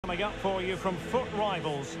Coming up for you from Foot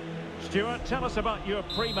Rivals. Stuart, tell us about your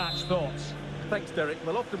pre-match thoughts. Thanks, Derek.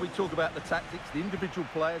 Well, often we talk about the tactics, the individual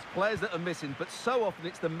players that are missing, but so often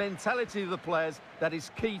it's the mentality of the players that is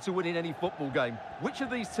key to winning any football game. Which of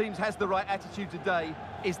these teams has the right attitude today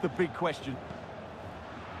is the big question.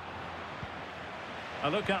 A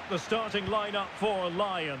look at the starting lineup for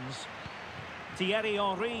Lions. Thierry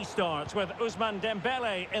Henry starts with Ousmane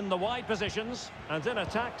Dembele in the wide positions. And in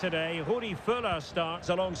attack today, Rudi Völler starts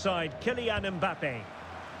alongside Kylian Mbappe.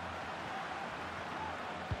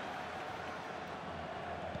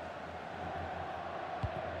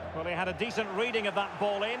 Well, he had a decent reading of that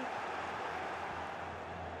ball in.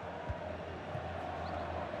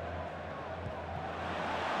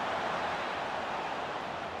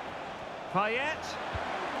 Payet.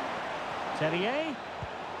 Terrier.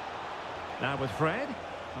 Now with Fred.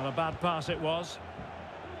 Not a bad pass it was.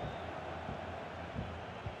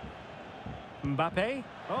 Mbappe.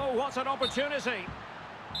 Oh, what an opportunity.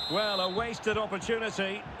 Well, a wasted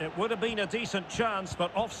opportunity. It would have been a decent chance, but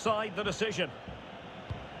offside the decision.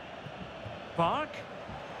 Park.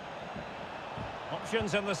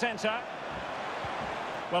 Options in the centre.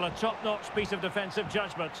 Well, a top-notch piece of defensive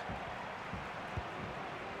judgment.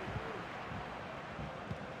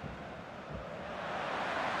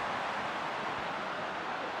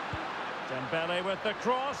 Dembele with the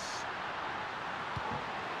cross.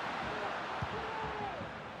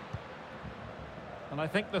 And I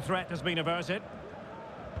think the threat has been averted.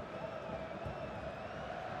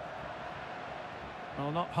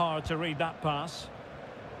 Well, not hard to read that pass.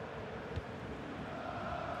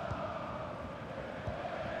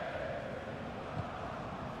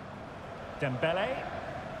 Dembele.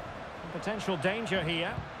 Potential danger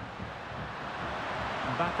here.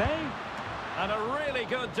 Mbappe. And a really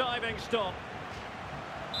good diving stop.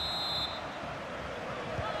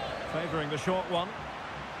 Favouring the short one.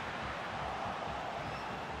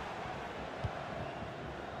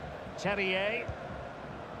 Terrier.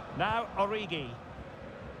 Now Origi.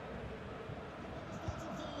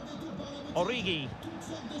 Origi.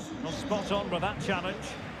 Well, spot on with that challenge.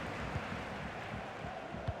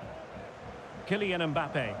 Kylian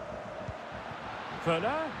Mbappe.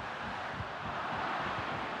 Völler.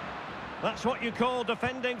 That's what you call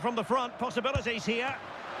defending from the front. Possibilities here.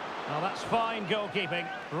 Now that's fine goalkeeping.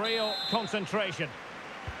 Real concentration.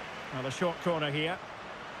 Now the short corner here.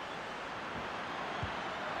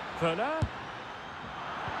 Völler.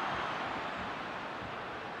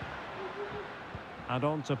 And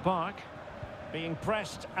on to Park. Being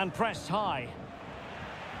pressed and pressed high.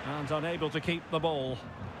 And unable to keep the ball.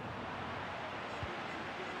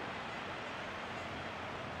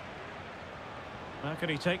 How can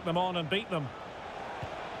he take them on and beat them?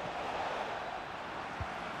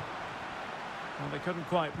 Well, they couldn't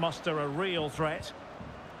quite muster a real threat.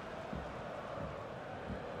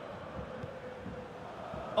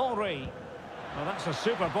 Henry. Well, that's a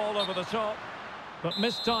super ball over the top, but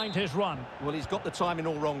mistimed his run. Well, he's got the timing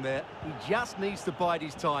all wrong there. He just needs to bide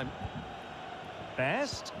his time.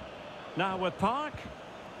 Best. Now with Park.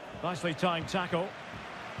 Nicely timed tackle.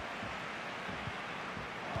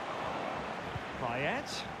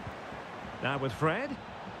 Payet. Now with Fred.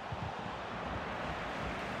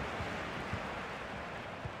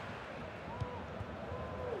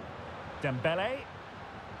 Dembele.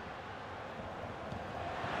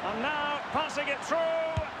 And now passing it through.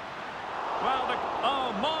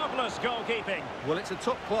 Well, marvellous goalkeeping. Well, it's a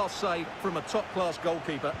top-class save from a top-class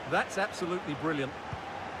goalkeeper. That's absolutely brilliant.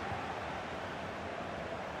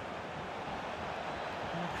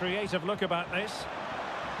 Creative look about this.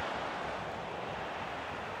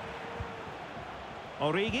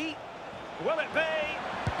 Origi. Will it be?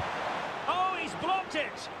 Oh, he's blocked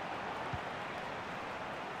it.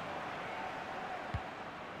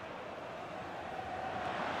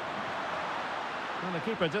 Well, the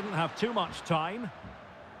keeper didn't have too much time.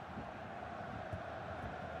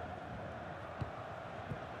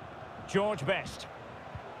 George Best.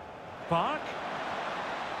 Park.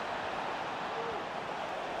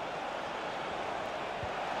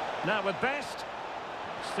 Now with Best.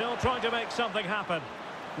 Still trying to make something happen.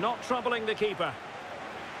 Not troubling the keeper.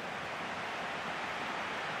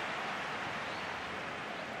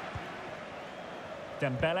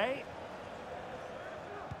 Dembele.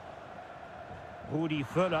 Rudi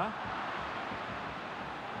Völler.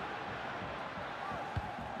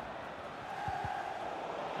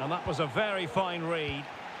 And that was a very fine read.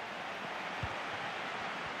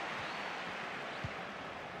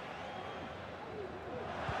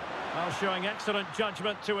 Well, showing excellent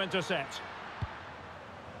judgment to intercept.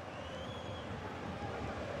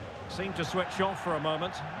 Seemed to switch off for a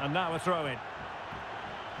moment, and now a throw-in.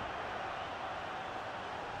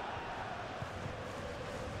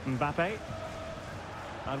 Mbappe.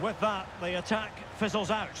 And with that, the attack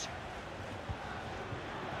fizzles out.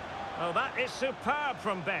 Oh, that is superb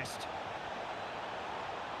from Best.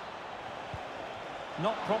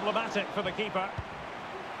 Not problematic for the keeper.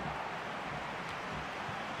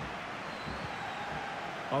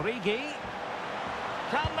 Origi.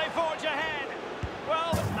 Can they forge ahead?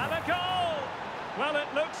 Well, and a goal! Well,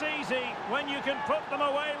 it looks easy when you can put them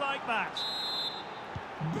away like that.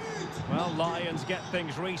 Well, Lions get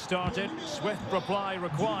things restarted. Swift reply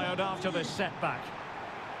required after this setback.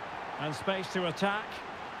 And space to attack.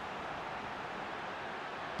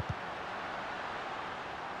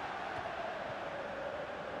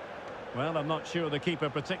 Well, I'm not sure the keeper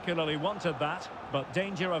particularly wanted that, but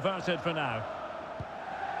danger averted for now.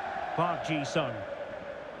 Park Ji-sung.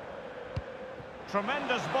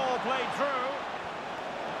 Tremendous ball played through.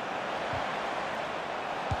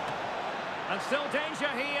 And still danger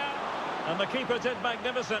here. And the keeper did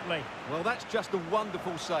magnificently. Well, that's just a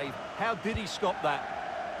wonderful save. How did he stop that?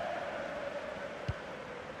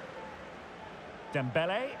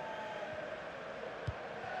 Dembele.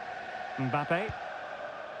 Mbappe.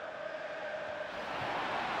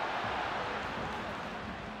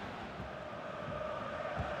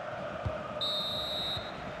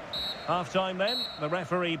 Half-time then, the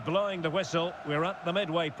referee blowing the whistle. We're at the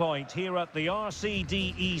midway point here at the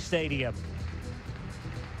RCDE Stadium.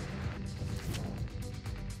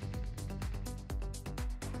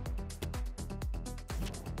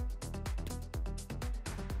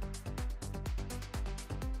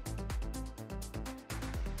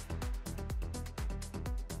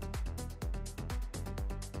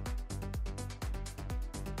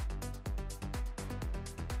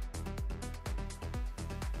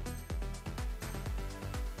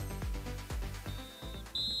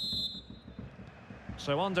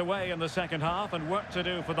 So underway in the second half and work to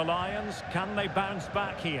do for the Lions. Can they bounce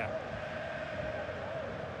back here?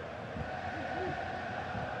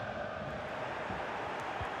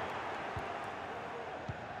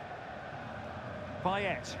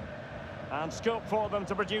 Payet. And scope for them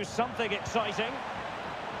to produce something exciting.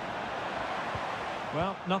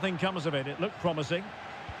 Well, nothing comes of it. It looked promising.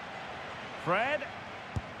 Fred.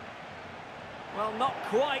 Well, not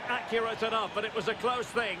quite accurate enough, but it was a close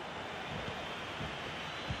thing.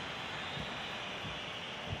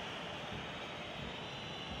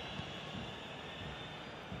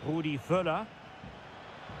 Fuller.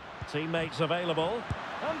 Teammates available.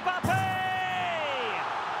 Mbappe!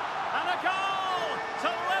 And a goal to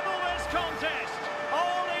level this contest.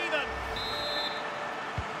 All even.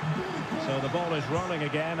 So the ball is rolling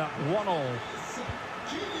again at 1-1.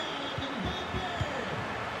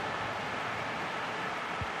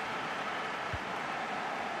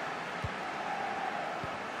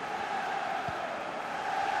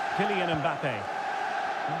 Kylian Mbappe.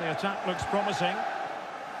 And the attack looks promising.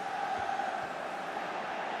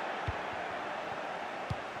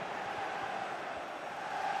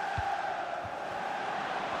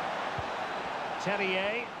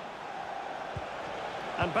 Terrier.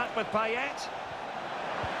 And back with Payet.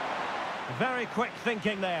 Very quick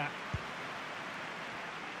thinking there.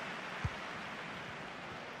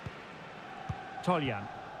 Toljan.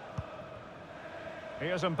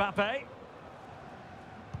 Here's Mbappe.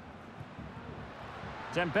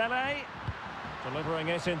 Dembele. Delivering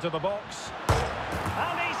it into the box.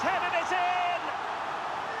 And he's headed it in!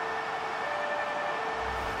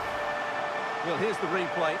 Well, here's the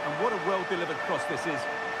replay, and what a well-delivered cross this is.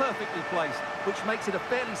 Perfectly placed, which makes it a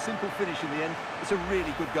fairly simple finish in the end. It's a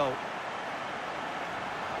really good goal.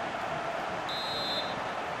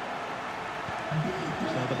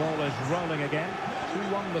 So the ball is rolling again.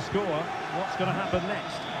 2-1 the score. What's going to happen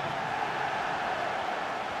next?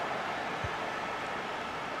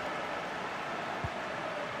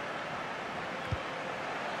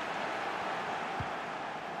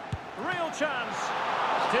 Real chance.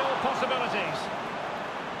 Still possibilities.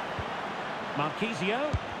 Marquisio.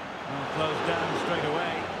 Closed down straight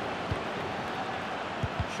away.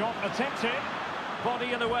 Shot attempted.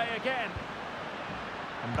 Body in the way again.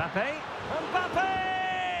 Mbappe.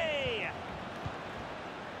 Mbappe!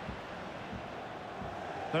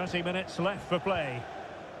 30 minutes left for play.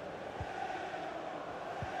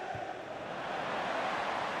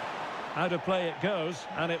 Out of play it goes,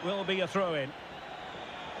 and it will be a throw-in.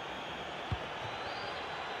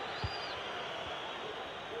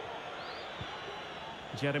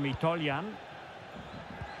 Jeremy Toljan.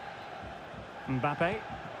 Mbappe.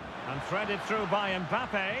 And threaded through by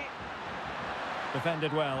Mbappe.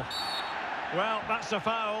 Defended well. Well, that's a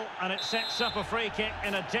foul, and it sets up a free kick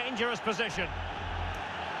in a dangerous position.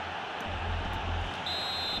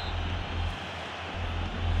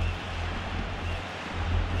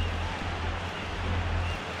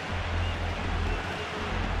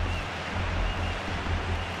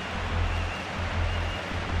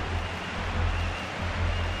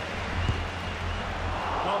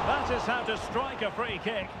 is how to strike a free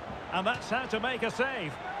kick, and that's how to make a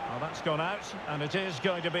save. Well, that's gone out, and it is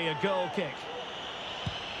going to be a goal kick.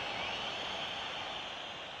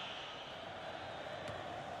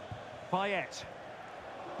 Payet.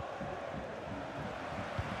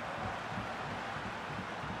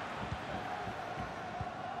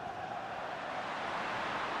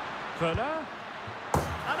 Fuller.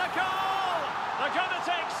 And a goal! They're going to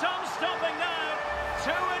take some stopping now. 2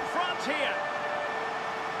 in front here.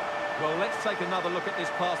 Well, let's take another look at this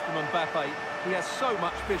pass from Mbappe. He has so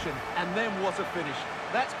much vision, and then what a finish.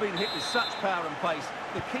 That's been hit with such power and pace.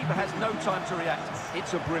 The keeper has no time to react.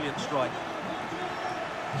 It's a brilliant strike.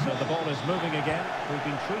 So the ball is moving again. We've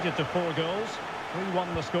been treated to 4 goals.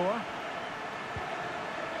 3-1 the score.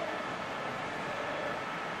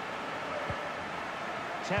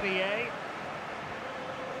 Terrier.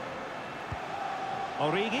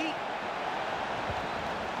 Origi.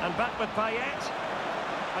 And back with Payet.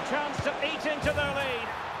 A chance to eat into their lead.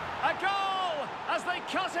 A goal as they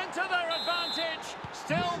cut into their advantage.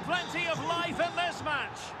 Still plenty of life in this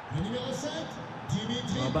match.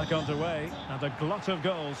 Well, back underway, and a glut of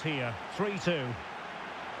goals here. 3-2.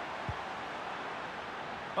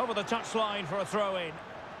 Over the touchline for a throw-in.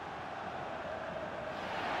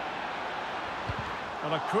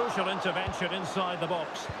 And a crucial intervention inside the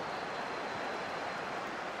box.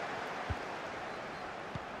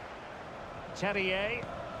 Terrier.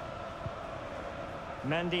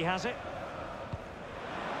 Mendy has it.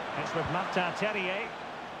 It's with Martin Terrier.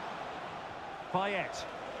 Payet.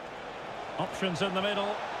 Options in the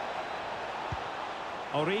middle.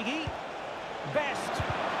 Origi. Best.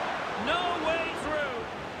 No way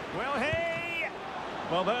through. Will he?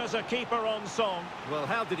 Well, there's a keeper on song. Well,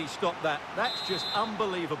 how did he stop that? That's just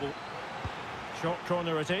unbelievable. Short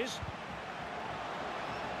corner it is.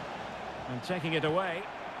 And taking it away.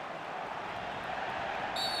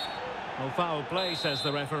 Well, foul play, says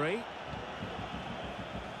the referee.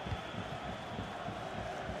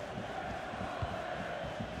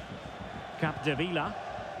 Capdevila.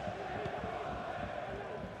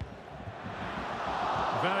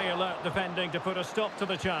 Very alert defending to put a stop to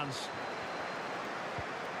the chance.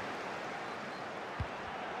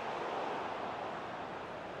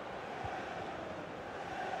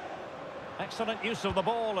 Excellent use of the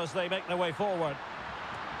ball as they make their way forward.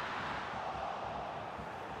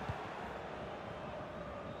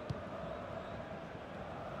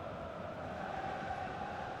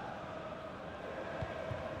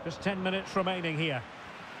 Just 10 minutes remaining here.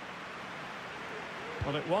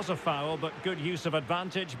 Well, it was a foul, but good use of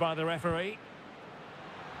advantage by the referee.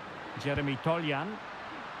 Jeremy Toljan.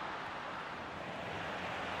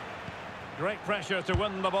 Great pressure to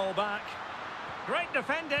win the ball back. Great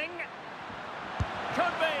defending.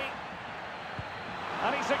 Could be.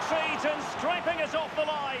 And he succeeds in striping it off the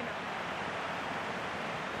line.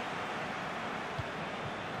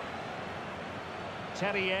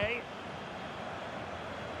 Terrier.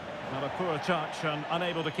 Not a poor touch and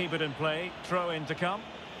unable to keep it in play. Throw in to come.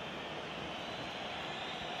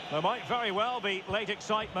 There might very well be late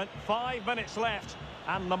excitement. 5 minutes left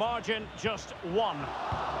and the margin just 1.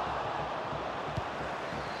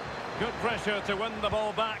 Good pressure to win the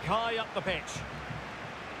ball back high up the pitch.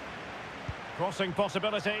 Crossing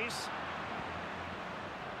possibilities.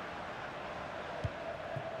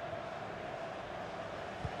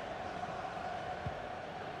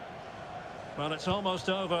 Well, it's almost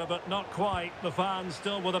over, but not quite. The fans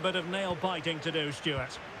still with a bit of nail-biting to do,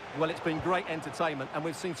 Stuart. Well, it's been great entertainment, and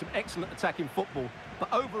we've seen some excellent attacking football.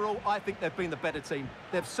 But overall, I think they've been the better team.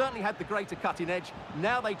 They've certainly had the greater cutting edge.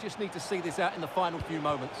 Now they just need to see this out in the final few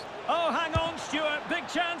moments. Oh, hang on, Stuart. Big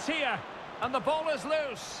chance here. And the ball is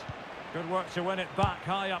loose. Good work to win it back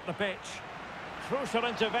high up the pitch. Crucial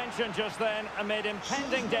intervention just then amid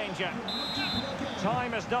impending danger.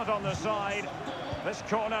 Time is not on the side. This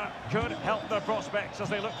corner could help their prospects as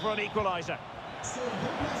they look for an equaliser.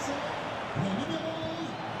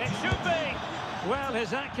 It should be. Well,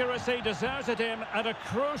 his accuracy deserted him at a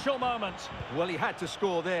crucial moment. Well, he had to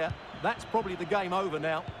score there. That's probably the game over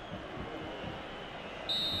now.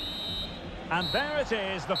 And there it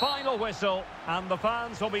is, the final whistle. And the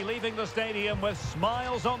fans will be leaving the stadium with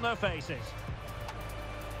smiles on their faces.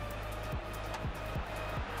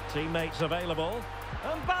 Teammates available.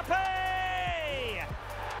 Mbappe!